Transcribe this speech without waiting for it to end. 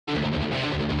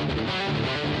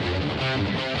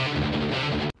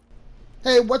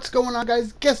Hey, what's going on,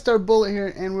 guys? Guest Star Bullet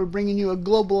here, and we're bringing you a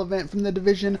global event from the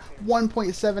Division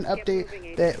 1.7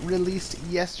 update that released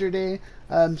yesterday.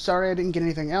 Sorry I didn't get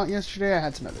anything out yesterday. I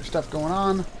had some other stuff going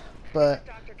on, but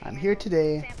I'm here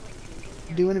today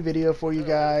doing a video for you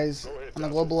guys on the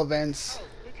global events.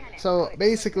 So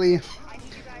basically,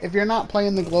 if you're not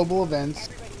playing the global events,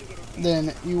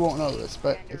 then you won't know this,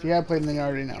 but if you have played them, then you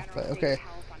already know. But okay,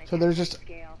 so there's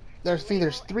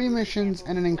 3 missions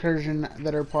and an incursion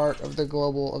that are part of the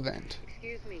global event.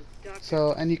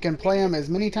 So, and you can play them as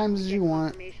many times as you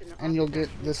want, and you'll get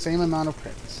the same amount of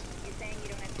credits,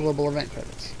 global event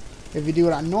credits. If you do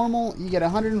it on normal, you get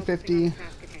 150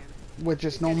 with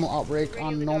just normal outbreak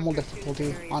on normal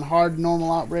difficulty. On hard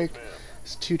normal outbreak,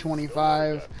 it's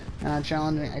 225, and on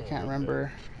challenging, I can't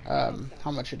remember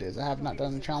how much it is. I have not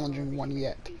done the challenging one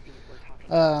yet.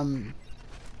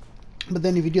 But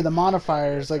then if you do the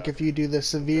modifiers, like if you do the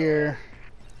severe,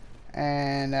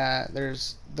 and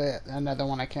there's another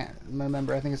one I can't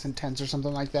remember, I think it's intense or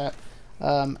something like that.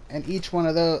 And each one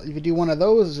of those, if you do one of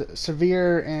those,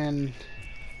 severe, and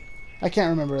I can't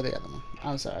remember the other one.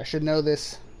 I'm sorry, I should know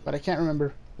this, but I can't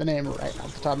remember the name right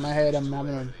off the top of my head. I'm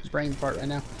having a brain fart right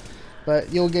now.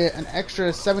 But you'll get an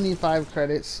extra 75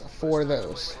 credits for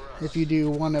those if you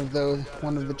do one of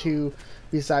the two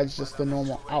besides just the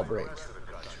normal outbreak.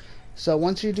 So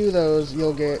once you do those,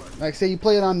 you'll get, like, say you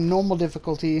play it on normal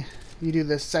difficulty, you do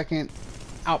the second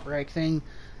outbreak thing,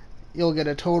 you'll get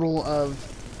a total of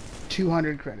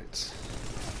 200 credits.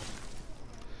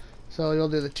 So you'll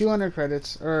do the 200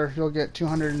 credits, or you'll get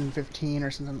 215 or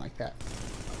something like that.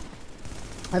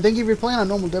 I think if you're playing on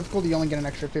normal difficulty, you only get an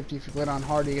extra 50. If you play it on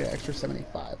hard, you get an extra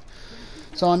 75.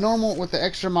 So on normal, with the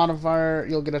extra modifier,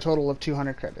 you'll get a total of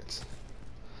 200 credits.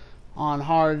 On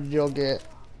hard, you'll get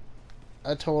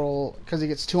a total, because he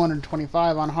gets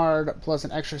 225 on hard plus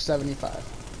an extra 75.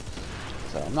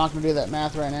 So I'm not going to do that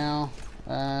math right now.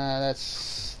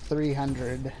 That's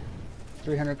 300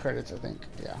 credits, I think.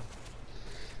 Yeah.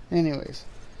 Anyways,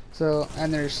 so,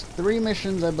 and there's 3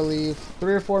 missions, I believe,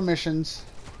 3 or 4 missions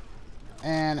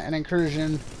and an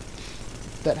incursion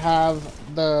that have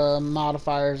the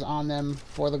modifiers on them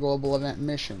for the global event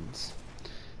missions.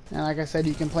 And like I said,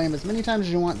 you can play them as many times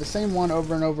as you want, the same one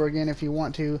over and over again if you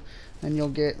want to, and you'll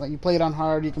get, like, you play it on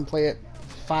hard, you can play it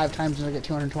 5 times and you'll get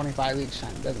 225 each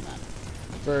time. It doesn't matter.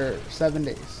 For 7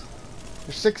 days.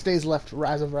 There's 6 days left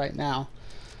as of right now.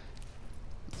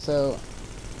 So,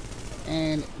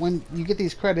 and when you get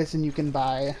these credits, and you can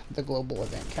buy the global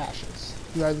event caches.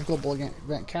 You buy the global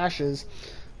event caches.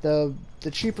 The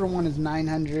cheaper one is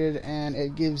 900, and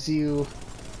it gives you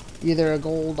either a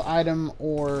gold item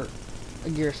or a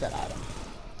gear set item.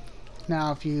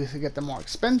 Now, if you get the more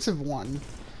expensive one,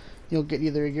 you'll get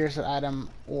either a gear set item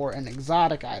or an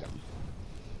exotic item.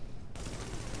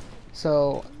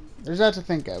 So there's that to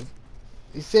think of.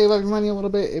 You save up your money a little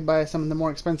bit, you buy some of the more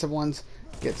expensive ones,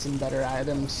 get some better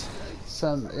items.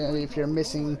 Some, if you're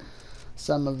missing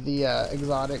some of the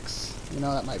exotics, you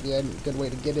know, that might be a good way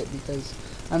to get it, because,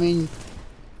 I mean,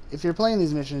 if you're playing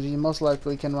these missions, you most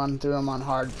likely can run through them on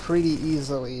hard pretty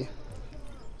easily.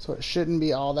 So it shouldn't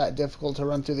be all that difficult to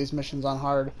run through these missions on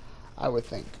hard, I would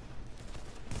think.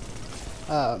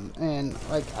 And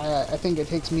like I think it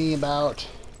takes me about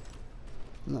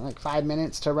like 5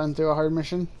 minutes to run through a hard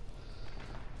mission.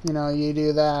 You know, you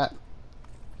do that.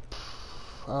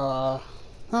 Well,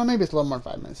 maybe it's a little more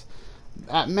than 5 minutes.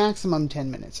 At maximum 10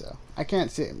 minutes, though. I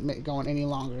can't see it going any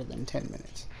longer than 10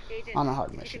 minutes on a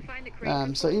hard mission.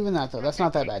 So even that, though, that's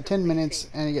not that bad. 10 minutes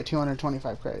and you get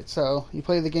 225 credits. So you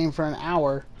play the game for an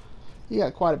hour, you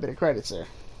got quite a bit of credits there.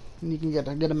 And you can get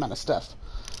a good amount of stuff.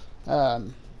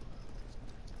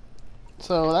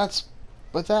 So that's,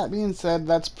 with that being said,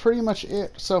 that's pretty much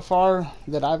it so far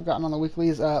that I've gotten on the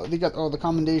weeklies. You got the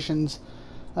commendations.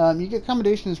 You get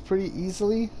commendations pretty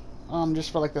easily,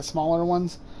 just for like the smaller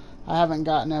ones. I haven't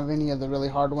gotten of any of the really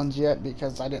hard ones yet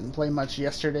because I didn't play much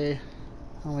yesterday.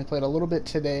 I only played a little bit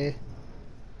today.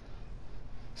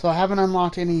 So I haven't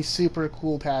unlocked any super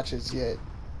cool patches yet.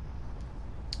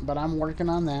 But I'm working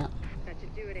on that.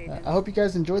 I hope you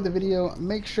guys enjoyed the video.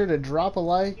 Make sure to drop a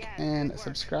like and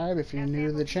subscribe if you're new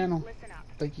to the channel.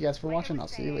 Thank you guys for watching. I'll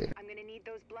see you later.